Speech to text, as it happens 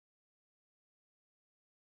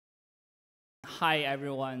Hi,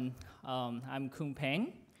 everyone. I'm Kun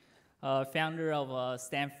Peng, founder of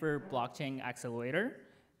Stanford Blockchain Accelerator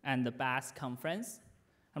and the BAS conference.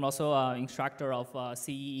 I'm also an instructor of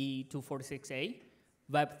CEE 246A,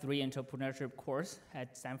 Web3 entrepreneurship course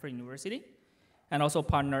at Stanford University, and also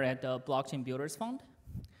partner at the Blockchain Builders Fund.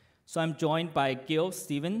 So I'm joined by Gil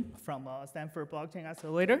Steven from Stanford Blockchain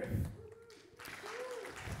Accelerator,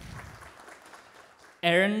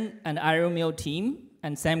 Aaron and Aeromil team,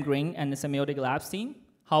 and Sam Green and the Semiotic Labs team,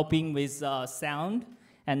 helping with sound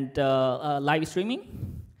and live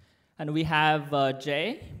streaming. And we have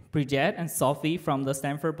Jay, Bridget, and Sophie from the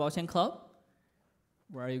Stanford Blockchain Club.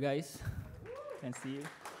 Where are you guys? Can see you.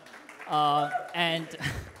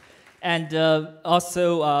 And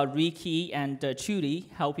also Ricky and Trudy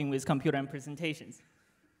helping with computer and presentations.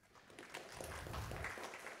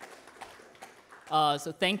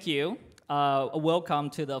 So thank you. Welcome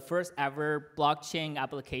to the first ever Blockchain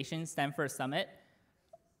Application Stanford Summit,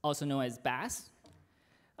 also known as BAS.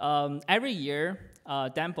 Every year,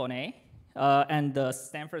 Dan Boneh and the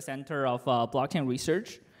Stanford Center of Blockchain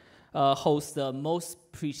Research host the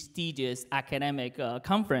most prestigious academic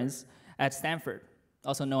conference at Stanford,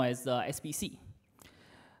 also known as the SBC.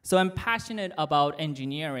 So I'm passionate about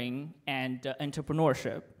engineering and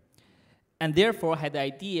entrepreneurship, and therefore had the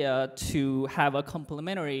idea to have a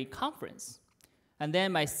complementary conference. And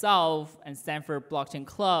then myself and Stanford Blockchain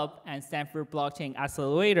Club and Stanford Blockchain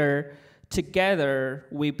Accelerator, together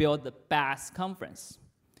we built the BAS conference,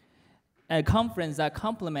 a conference that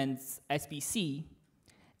complements SBC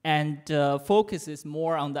and focuses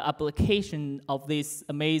more on the application of this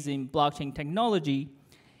amazing blockchain technology,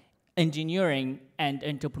 engineering, and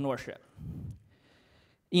entrepreneurship.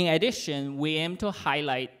 In addition, we aim to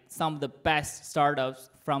highlight some of the best startups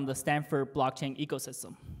from the Stanford blockchain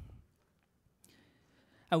ecosystem.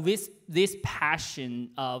 And with this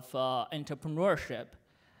passion of entrepreneurship,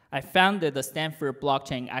 I founded the Stanford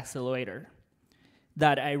Blockchain Accelerator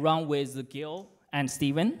that I run with Gil and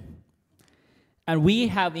Steven. And we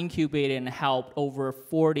have incubated and helped over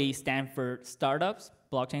 40 Stanford startups,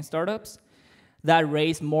 blockchain startups, that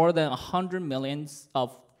raised more than $100 million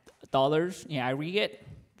in aggregate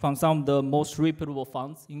from some of the most reputable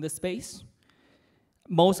funds in the space.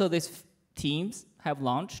 Most of these teams have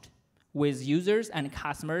launched with users and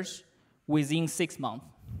customers within 6 months.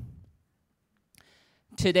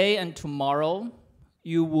 Today and tomorrow,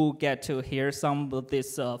 you will get to hear some of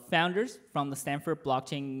these founders from the Stanford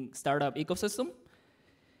blockchain startup ecosystem,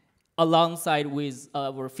 alongside with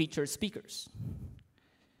our featured speakers.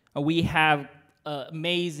 We have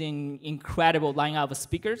amazing, incredible lineup of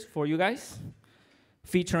speakers for you guys,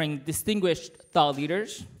 featuring distinguished thought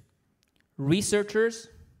leaders, researchers,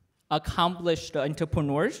 accomplished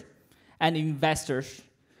entrepreneurs, and investors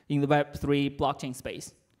in the Web3 blockchain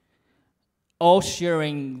space, all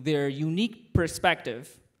sharing their unique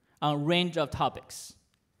perspective on a range of topics.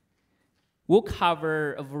 We'll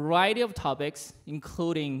cover a variety of topics,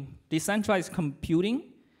 including decentralized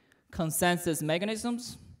computing, consensus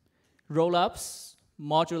mechanisms, roll-ups,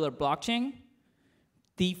 modular blockchain,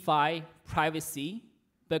 DeFi, privacy,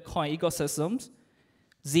 Bitcoin ecosystems,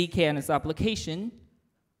 ZK and its application,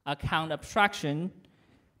 account abstraction,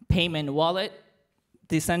 payment wallet,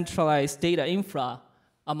 decentralized data infra,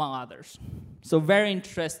 among others. So very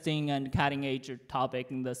interesting and cutting-edge topic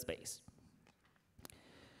in the space.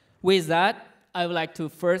 With that, I would like to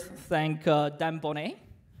first thank Dan Boneh.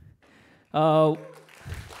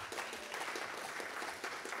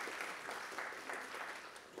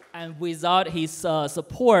 And without his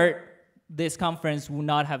support, this conference would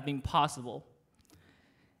not have been possible.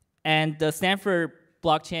 And the Stanford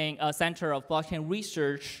Blockchain Center of Blockchain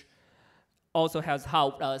Research also has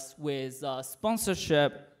helped us with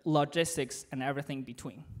sponsorship, logistics, and everything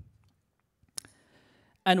between.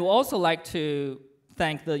 And we'd also like to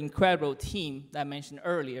thank the incredible team that I mentioned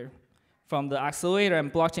earlier from the Accelerator and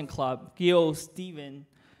Blockchain Club: Gil, Steven,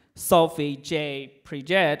 Sophie, Jay,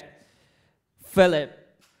 Bridget, Philip,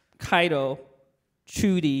 Kaido,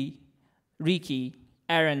 Trudy, Ricky,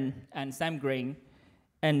 Aaron, and Sam Green,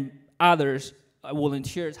 and others,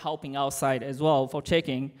 volunteers helping outside as well for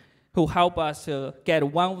checking, who help us to get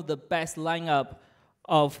one of the best lineup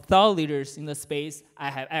of thought leaders in the space I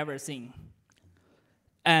have ever seen,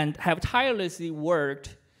 and have tirelessly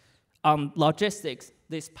worked on logistics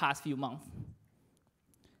this past few months.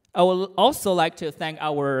 I would also like to thank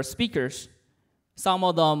our speakers. Some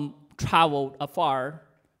of them traveled afar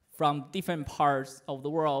from different parts of the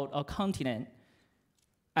world or continent,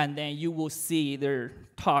 and then you will see their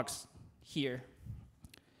talks here.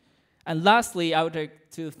 And lastly, I would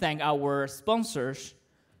like to thank our sponsors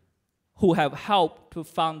who have helped to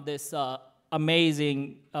fund this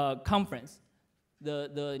amazing conference,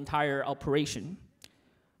 the entire operation.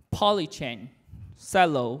 Polychain,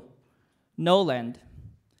 Cello, Noland,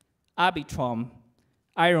 Arbitrum,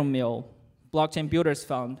 Ironmill, Blockchain Builders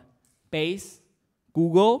Fund, Base,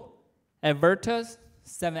 Google, Avertus,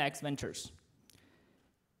 7X Ventures.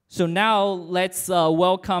 So now let's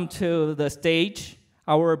welcome to the stage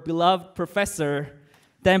our beloved professor,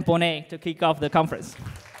 Dan Boneh, to kick off the conference.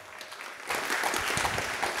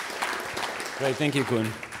 Great, thank you,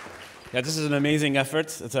 Kun. Yeah, this is an amazing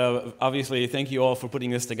effort. It's obviously, thank you all for putting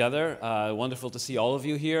this together. Wonderful to see all of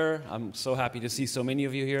you here. I'm so happy to see so many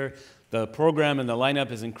of you here. The program and the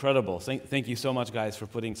lineup is incredible. Thank you so much, guys, for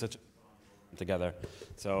putting such a together.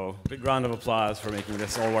 So big round of applause for making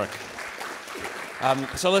this all work.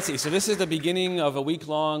 So let's see. So this is the beginning of a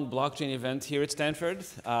week-long blockchain event here at Stanford.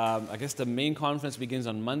 I guess the main conference begins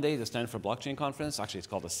on Monday, the Stanford Blockchain Conference. Actually, it's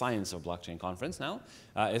called the Science of Blockchain Conference now,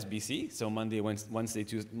 SBC. So Monday,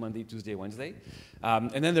 Tuesday, Wednesday.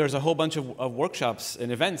 And then there's a whole bunch of workshops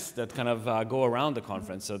and events that kind of go around the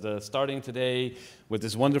conference. So starting today with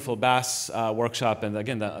this wonderful BAS workshop, and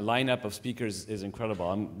again, the lineup of speakers is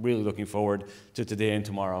incredible. I'm really looking forward to today and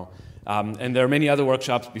tomorrow. And there are many other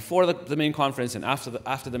workshops before the main conference and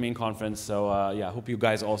after the main conference. So yeah, I hope you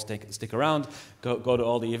guys all stick around, go to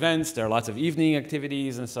all the events. There are lots of evening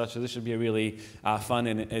activities and such. So this should be a really fun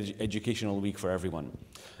and educational week for everyone.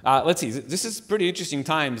 Let's see. This is pretty interesting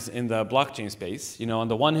times in the blockchain space. You know, on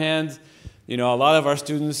the one hand, you know, a lot of our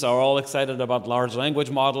students are all excited about large language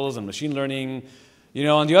models and machine learning. You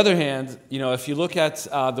know, on the other hand, you know, if you look at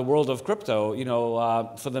the world of crypto, you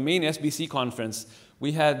know, for the main SBC conference,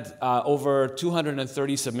 we had over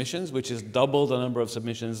 230 submissions, which is double the number of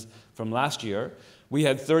submissions from last year. We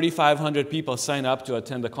had 3,500 people sign up to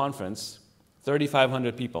attend the conference.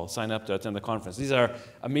 3,500 people sign up to attend the conference. These are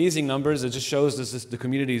amazing numbers. It just shows the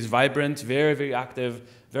community is vibrant, very, very active,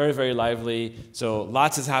 very, very lively. So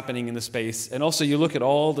lots is happening in the space. And also you look at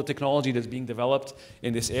all the technology that's being developed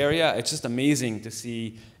in this area. It's just amazing to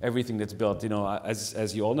see everything that's built. You know,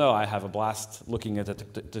 as you all know, I have a blast looking at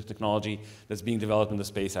the technology that's being developed in the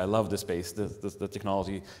space. I love the space, the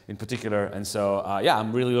technology in particular. And so, yeah,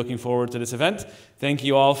 I'm really looking forward to this event. Thank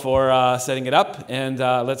you all for setting it up. And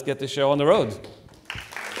let's get the show on the road.